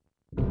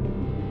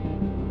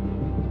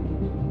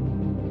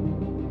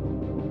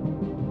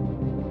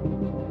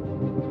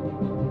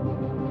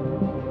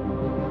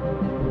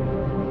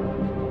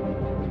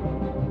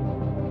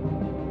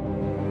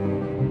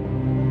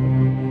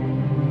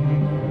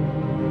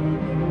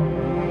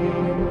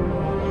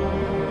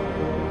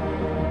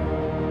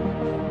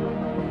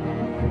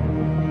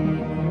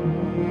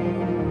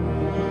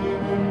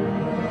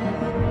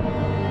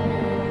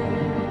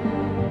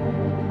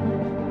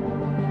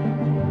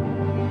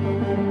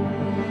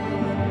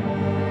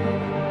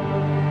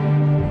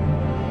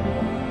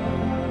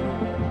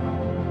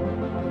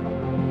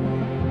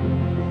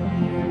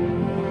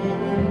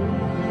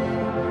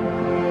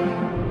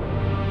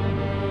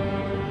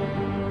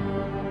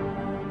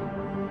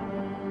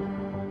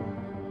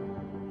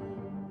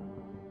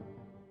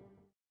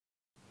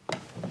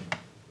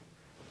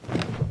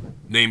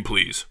Name,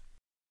 please.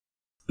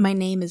 My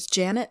name is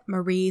Janet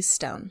Marie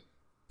Stone.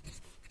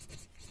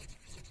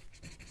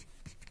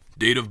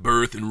 Date of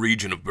birth and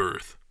region of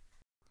birth.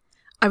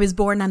 I was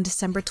born on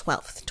December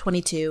 12th,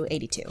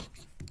 2282.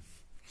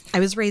 I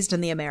was raised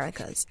in the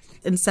Americas,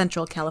 in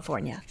Central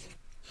California.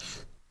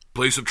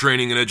 Place of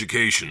training and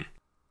education.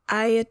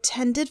 I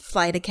attended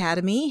Flight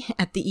Academy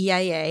at the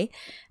EIA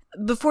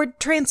before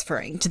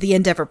transferring to the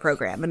Endeavor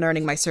program and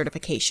earning my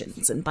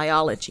certifications in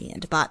biology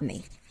and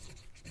botany.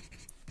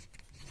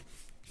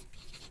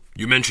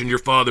 You mentioned your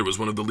father was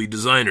one of the lead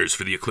designers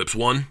for the Eclipse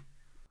 1?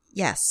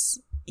 Yes,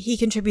 he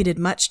contributed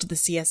much to the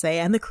CSA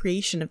and the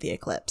creation of the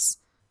Eclipse.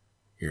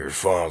 Your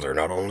father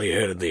not only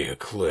headed the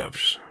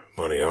Eclipse,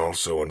 but he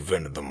also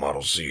invented the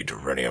Model C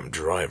Duranium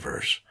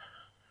drivers.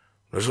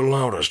 This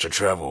allowed us to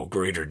travel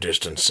greater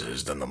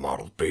distances than the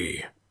Model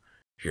B.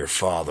 Your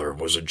father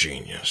was a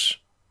genius.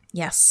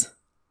 Yes.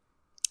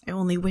 I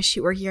only wish he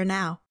were here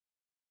now.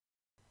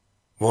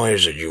 Why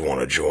is it you want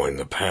to join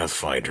the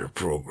Pathfinder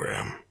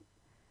program?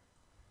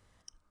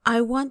 I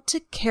want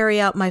to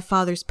carry out my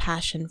father's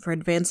passion for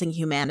advancing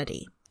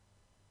humanity.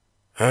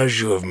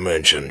 As you have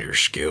mentioned, your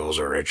skills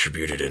are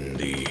attributed in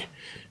the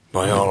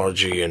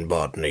biology and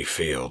botany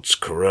fields,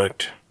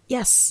 correct?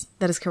 Yes,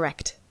 that is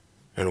correct.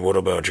 And what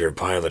about your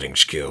piloting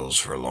skills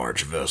for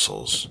large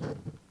vessels?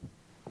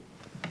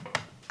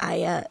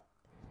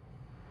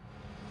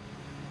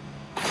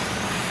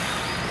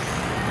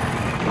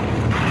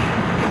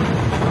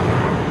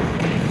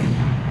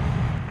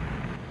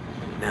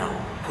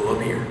 Now, pull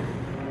up here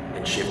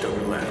and shift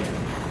over left.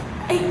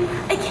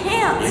 I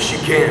can't! Yes, you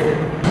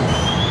can.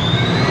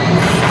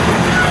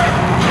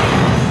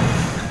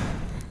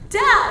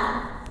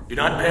 Dad! Do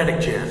not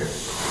panic, Jen.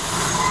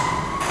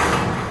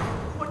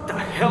 What the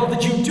hell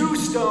did you do,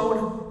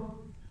 Stone?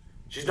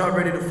 She's not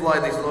ready to fly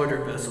these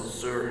larger vessels,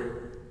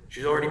 sir.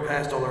 She's already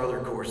passed all her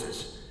other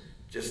courses.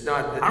 Just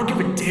not... I don't give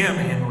a damn,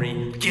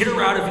 Henry. Get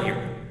her out of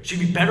here. She'd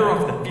be better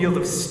off in the field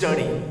of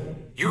study.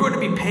 You're going to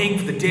be paying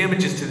for the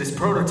damages to this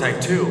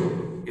prototype,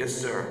 too. Yes,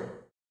 sir.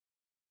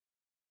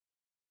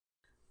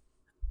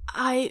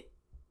 I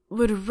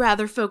would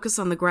rather focus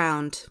on the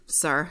ground,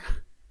 sir.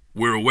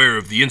 We're aware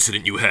of the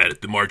incident you had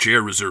at the March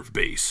Air Reserve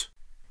Base.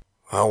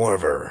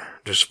 However,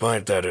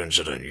 despite that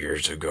incident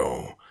years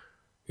ago,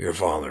 your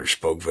father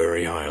spoke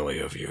very highly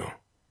of you.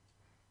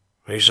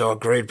 He saw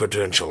great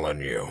potential in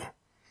you,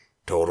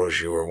 told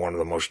us you were one of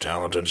the most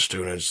talented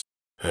students,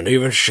 and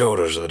even showed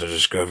us that the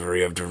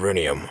discovery of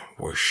Duranium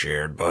was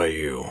shared by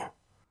you.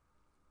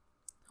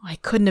 I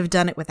couldn't have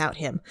done it without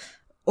him,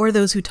 or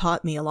those who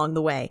taught me along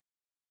the way.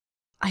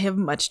 I have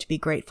much to be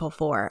grateful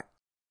for.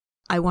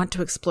 I want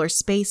to explore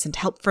space and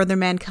help further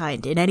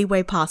mankind in any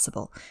way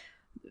possible.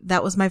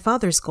 That was my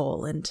father's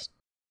goal, and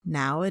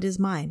now it is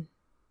mine.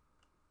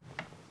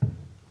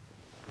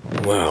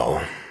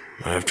 Well,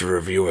 after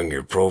reviewing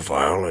your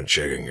profile and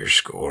checking your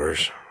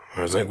scores,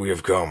 I think we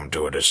have come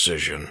to a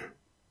decision.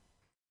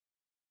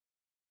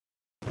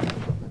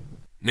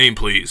 Name,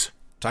 please.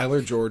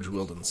 Tyler George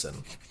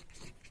Wildenson.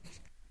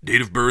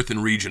 Date of birth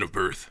and region of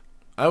birth.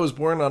 I was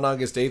born on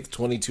August 8th,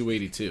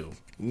 2282,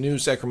 New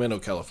Sacramento,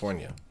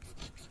 California.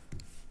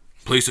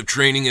 Place of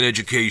training and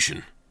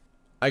education.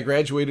 I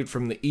graduated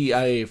from the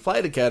EIA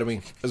Flight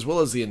Academy, as well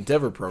as the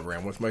Endeavor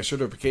program with my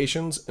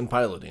certifications in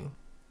piloting.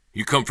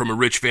 You come from a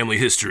rich family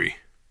history.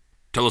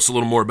 Tell us a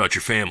little more about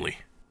your family.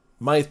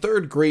 My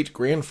third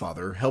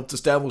great-grandfather helped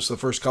establish the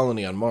first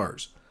colony on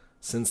Mars.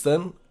 Since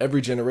then,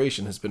 every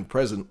generation has been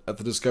present at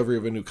the discovery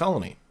of a new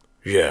colony.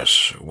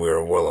 Yes,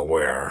 we're well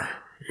aware.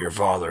 Your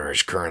father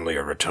is currently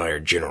a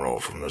retired general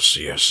from the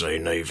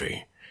CSA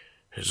Navy.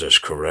 Is this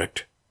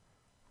correct?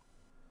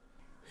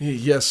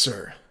 Yes,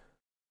 sir.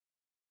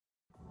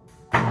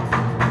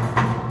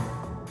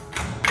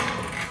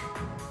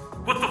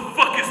 What the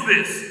fuck is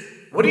this?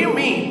 What do you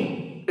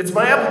mean? It's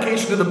my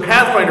application to the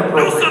Pathfinder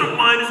program. No son of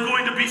mine is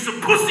going to be some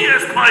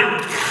pussy-ass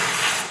pilot.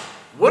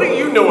 What do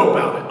you know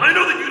about it? I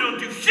know that you don't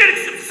do shit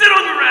except sit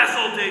on your ass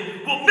all day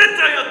while men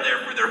die out there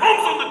for their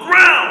homes on the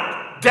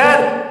ground.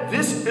 Dad,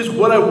 this is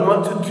what I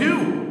want to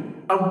do.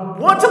 I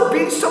want to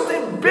be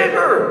something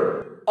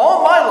bigger.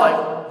 All my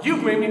life,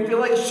 you've made me feel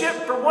like shit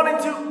for wanting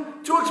to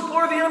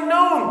explore the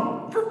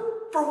unknown.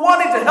 For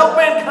wanting to help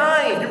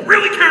mankind. If you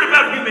really cared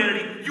about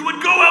humanity, you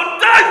would go out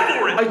and die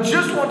for it. I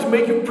just want to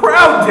make you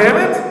proud, damn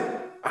it.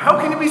 How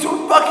can you be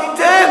so fucking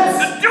tense?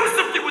 Then do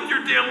something with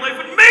your damn life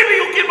and maybe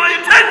you'll get my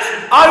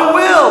attention. I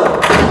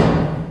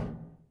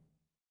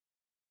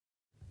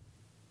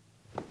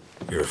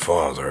will. Your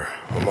father,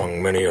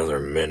 among many other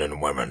men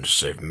and women,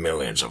 saved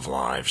millions of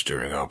lives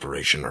during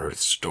Operation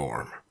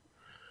Earthstorm.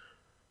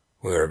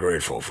 We are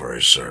grateful for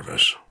his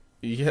service.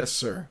 Yes,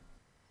 sir.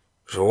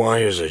 So why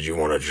is it you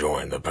want to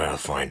join the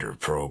Pathfinder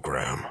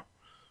program?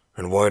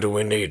 And why do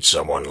we need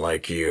someone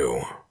like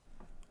you?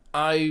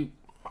 I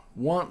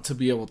want to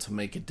be able to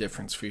make a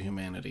difference for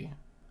humanity.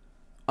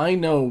 I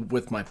know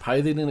with my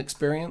piloting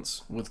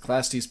experience with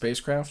Class D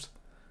spacecraft,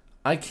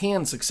 I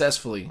can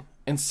successfully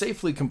and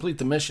safely complete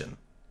the mission.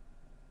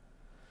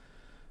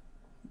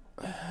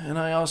 And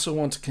I also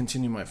want to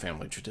continue my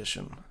family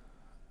tradition.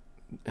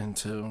 and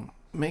to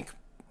make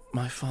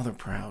my father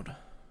proud.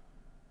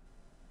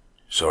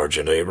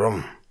 Sergeant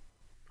Abram?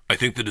 I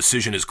think the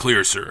decision is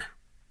clear, sir.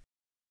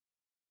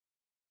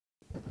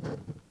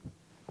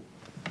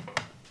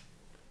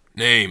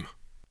 Name?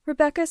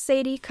 Rebecca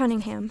Sadie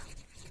Cunningham.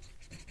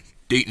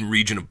 Date and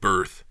region of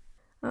birth?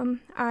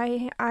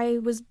 I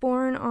was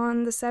born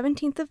on the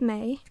 17th of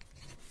May,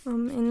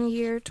 in the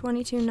year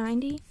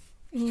 2290,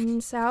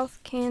 in South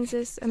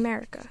Kansas,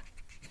 America.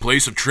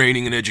 Place of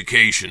training and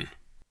education?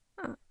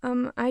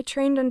 I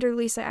trained under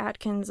Lisa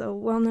Atkins, a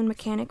well-known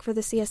mechanic for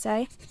the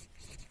CSA.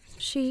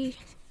 She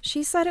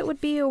said it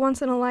would be a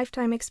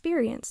once-in-a-lifetime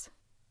experience.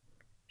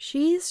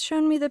 She's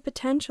shown me the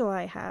potential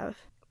I have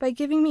by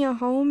giving me a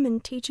home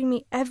and teaching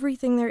me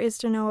everything there is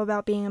to know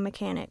about being a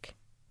mechanic.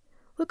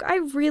 Look, I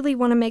really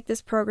want to make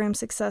this program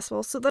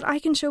successful so that I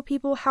can show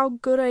people how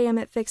good I am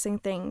at fixing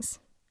things.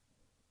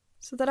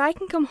 So that I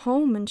can come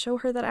home and show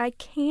her that I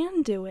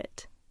can do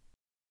it.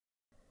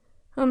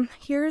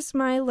 Here's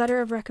my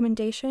letter of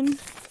recommendation.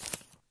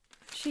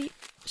 She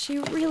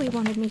really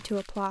wanted me to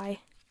apply.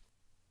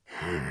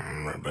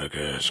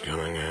 Rebecca S.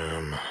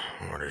 Cunningham,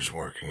 orders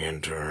working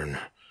intern.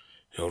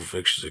 He'll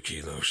fix the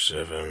Kilo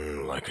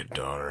 7 like a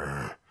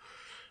daughter.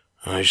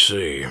 I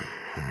see.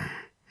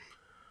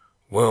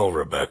 Well,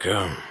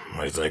 Rebecca,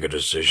 I think a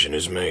decision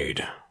is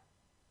made.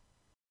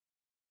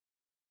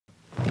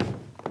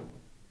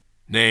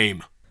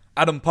 Name?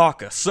 Adam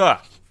Parker, sir.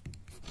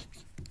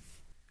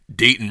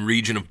 Date and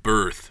region of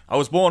birth? I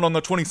was born on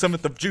the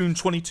 27th of June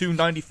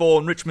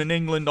 2294 in Richmond,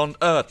 England on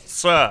Earth,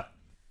 sir.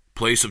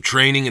 Place of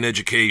training and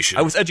education?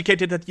 I was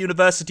educated at the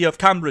University of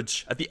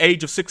Cambridge at the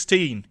age of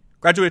 16.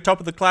 Graduated top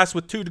of the class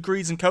with 2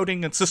 degrees in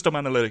coding and system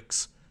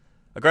analytics.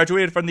 I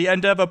graduated from the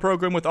Endeavour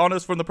program with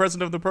honors from the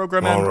president of the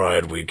program. All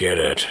right, we get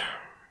it.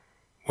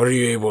 What are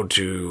you able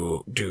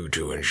to do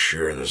to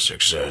ensure the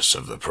success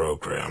of the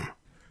program?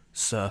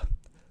 Sir,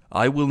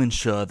 I will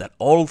ensure that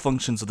all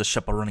functions of the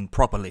ship are running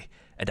properly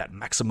and at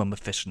maximum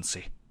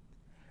efficiency,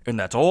 and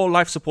that all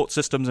life support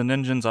systems and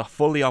engines are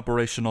fully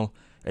operational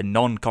and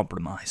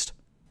non-compromised.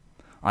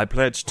 I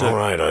pledge to... All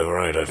right,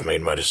 I've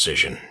made my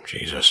decision.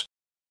 Jesus.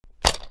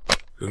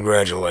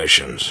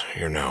 Congratulations,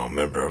 you're now a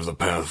member of the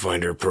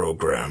Pathfinder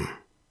program.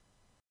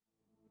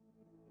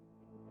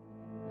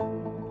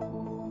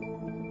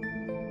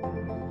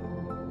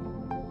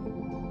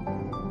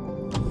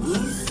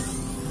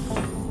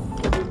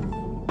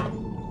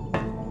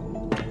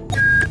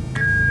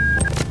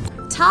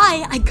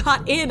 Ty, I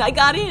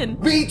got in.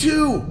 Me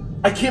too!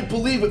 I can't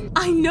believe it.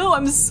 I know,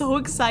 I'm so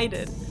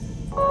excited.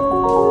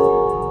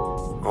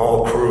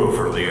 All crew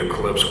for the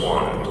Eclipse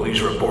 1,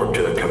 please report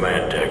to the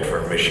command deck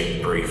for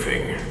mission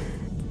briefing.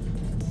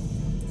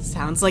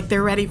 Sounds like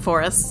they're ready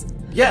for us.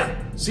 Yeah,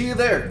 see you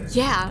there.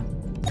 Yeah.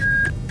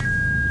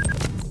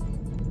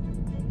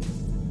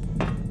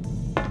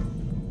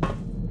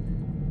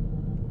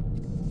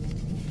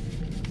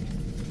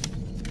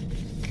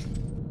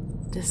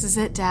 This is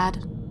it,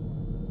 Dad.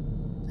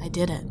 I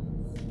did it.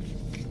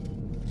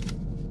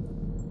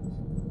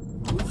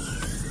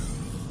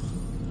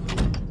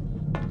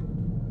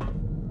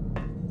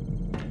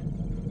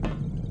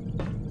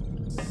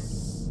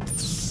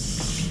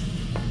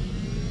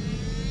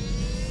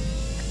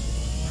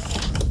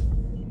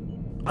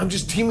 I'm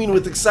just teeming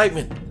with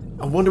excitement.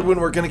 I wonder when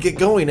we're gonna get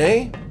going,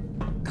 eh?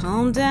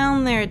 Calm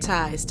down there,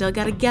 Ty. Still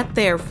gotta get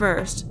there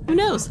first. Who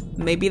knows?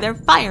 Maybe they're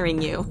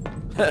firing you.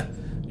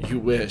 You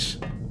wish.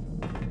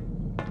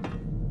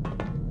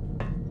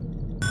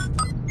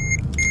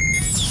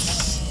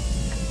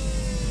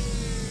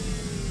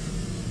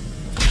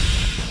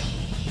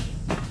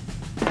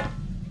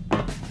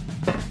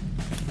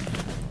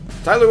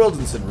 Tyler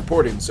Wildenson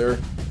reporting, sir.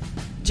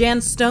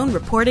 Jan Stone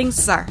reporting,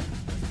 sir.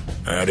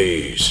 At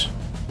ease.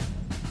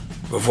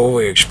 Before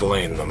we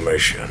explain the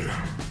mission,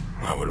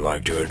 I would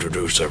like to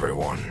introduce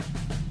everyone.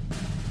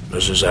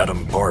 This is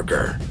Adam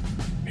Parker.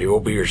 He will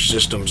be your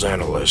systems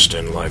analyst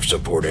and life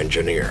support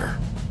engineer.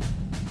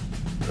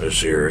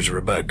 This here is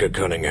Rebecca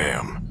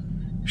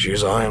Cunningham. She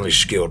is a highly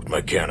skilled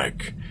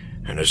mechanic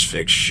and has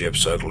fixed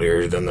ships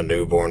uglier than the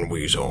newborn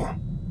weasel.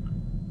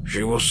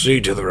 She will see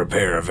to the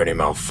repair of any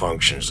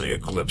malfunctions the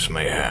Eclipse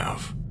may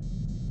have.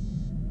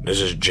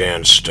 This is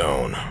Jan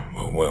Stone,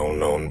 a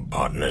well-known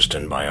botanist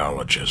and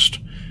biologist.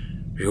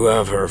 You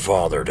have her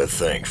father to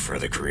thank for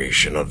the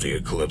creation of the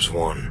Eclipse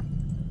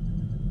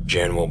 1.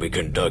 Jan will be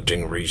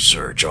conducting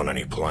research on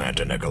any plant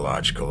and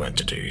ecological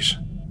entities.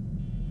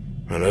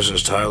 And this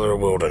is Tyler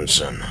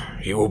Wildenson.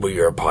 He will be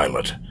your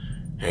pilot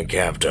and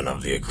captain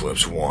of the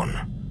Eclipse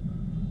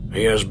 1.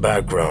 He has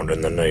background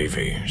in the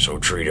Navy, so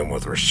treat him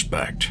with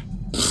respect.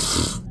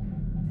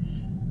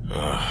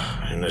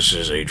 And this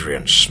is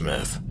Adrian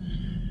Smith.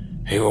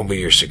 He will be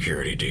your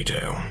security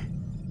detail.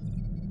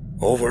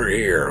 Over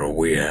here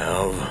we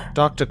have...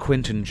 Dr.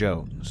 Quentin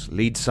Jones,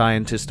 lead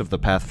scientist of the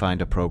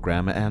Pathfinder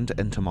program and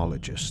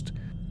entomologist.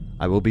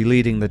 I will be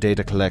leading the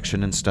data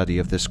collection and study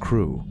of this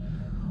crew,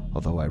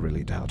 although I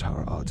really doubt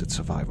our odds at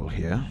survival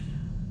here.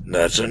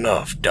 That's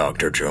enough,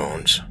 Dr.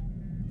 Jones.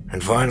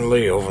 And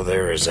finally, over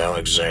there is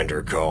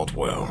Alexander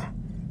Caldwell.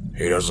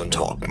 He doesn't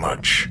talk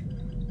much.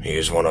 He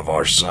is one of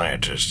our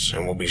scientists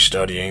and will be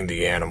studying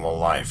the animal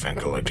life and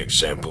collecting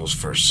samples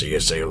for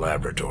CSA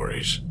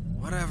laboratories.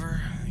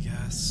 Whatever, I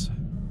guess.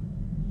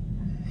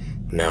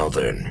 Now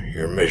then,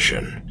 your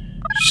mission.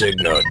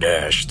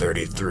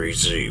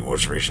 SIGNA-33Z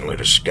was recently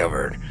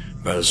discovered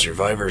by the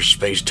Survivor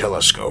Space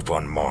Telescope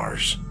on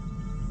Mars.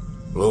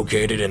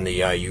 Located in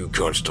the IU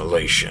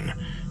constellation,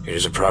 it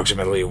is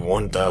approximately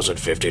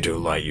 1,052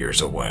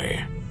 light-years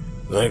away.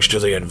 Thanks to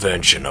the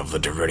invention of the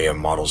Deuterium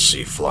Model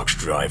C flux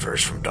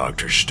drivers from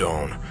Dr.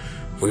 Stone,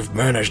 we've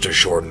managed to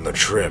shorten the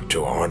trip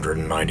to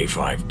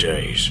 195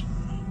 days,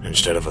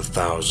 instead of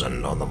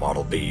 1,000 on the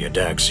Model B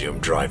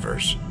Adaxium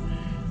drivers.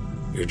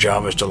 Your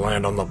job is to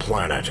land on the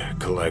planet,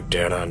 collect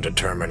data, and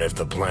determine if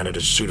the planet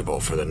is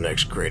suitable for the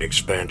next Great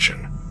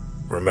Expansion.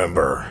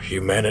 Remember,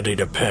 humanity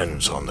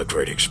depends on the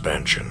Great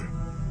Expansion.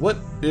 What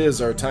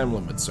is our time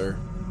limit, sir?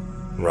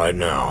 Right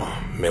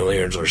now,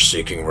 millions are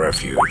seeking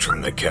refuge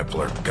from the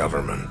Kepler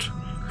government,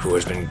 who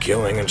has been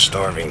killing and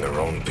starving their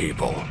own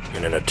people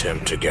in an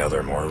attempt to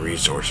gather more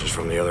resources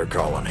from the other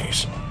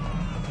colonies.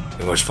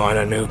 We must find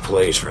a new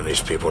place for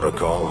these people to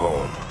call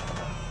home.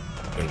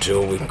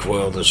 Until we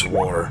quell this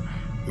war,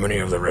 many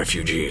of the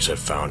refugees have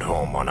found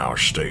home on our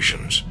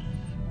stations,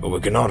 but we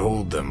cannot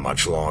hold them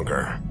much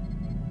longer.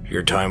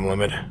 Your time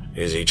limit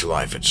is each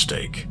life at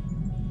stake.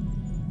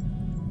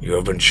 You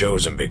have been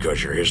chosen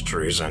because your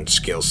histories and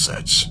skill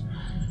sets.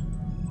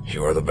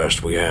 You are the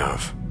best we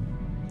have.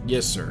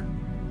 Yes, sir.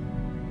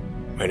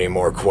 Any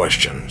more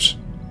questions?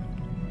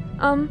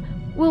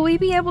 Will we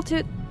be able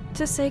to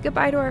say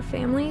goodbye to our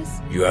families?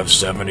 You have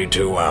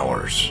 72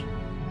 hours.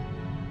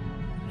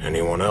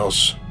 Anyone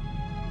else?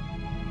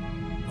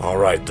 All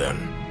right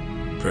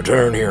then.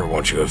 Return here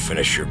once you have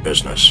finished your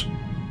business.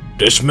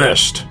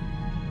 Dismissed.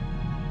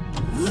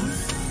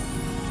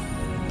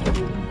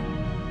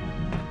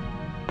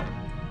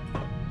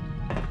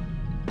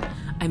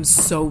 I'm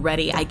so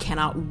ready. I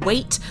cannot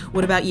wait.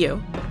 What about you?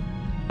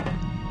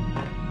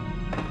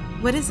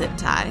 What is it,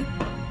 Ty?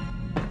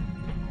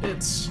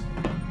 It's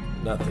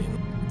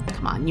nothing.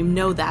 Come on, you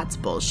know that's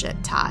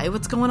bullshit, Ty.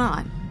 What's going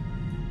on?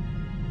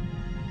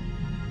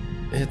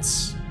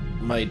 It's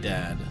my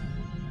dad.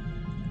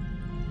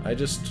 I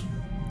just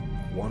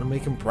want to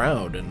make him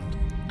proud, and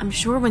I'm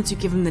sure once you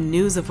give him the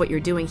news of what you're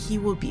doing, he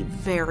will be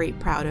very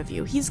proud of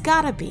you. He's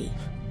gotta be.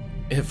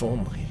 if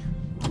only.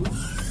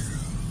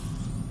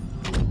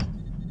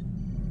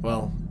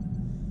 Well,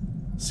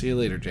 see you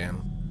later,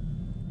 Jan.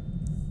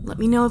 Let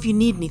me know if you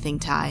need anything,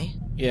 Ty.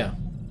 Yeah.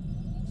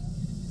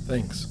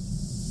 Thanks.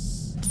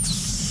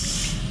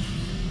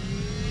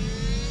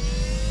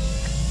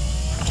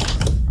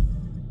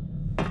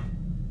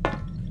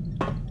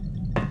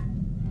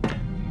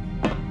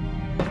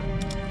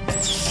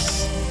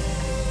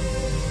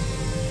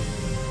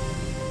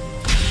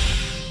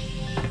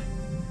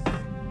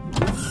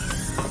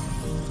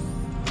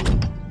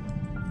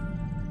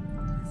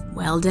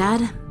 Well,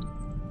 Dad,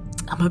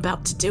 I'm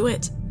about to do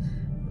it.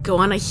 Go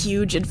on a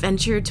huge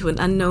adventure to an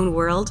unknown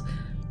world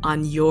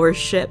on your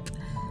ship.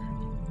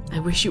 I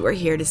wish you were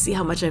here to see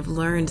how much I've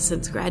learned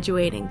since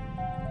graduating.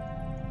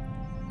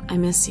 I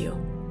miss you.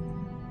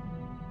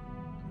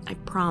 I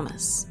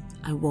promise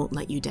I won't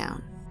let you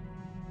down.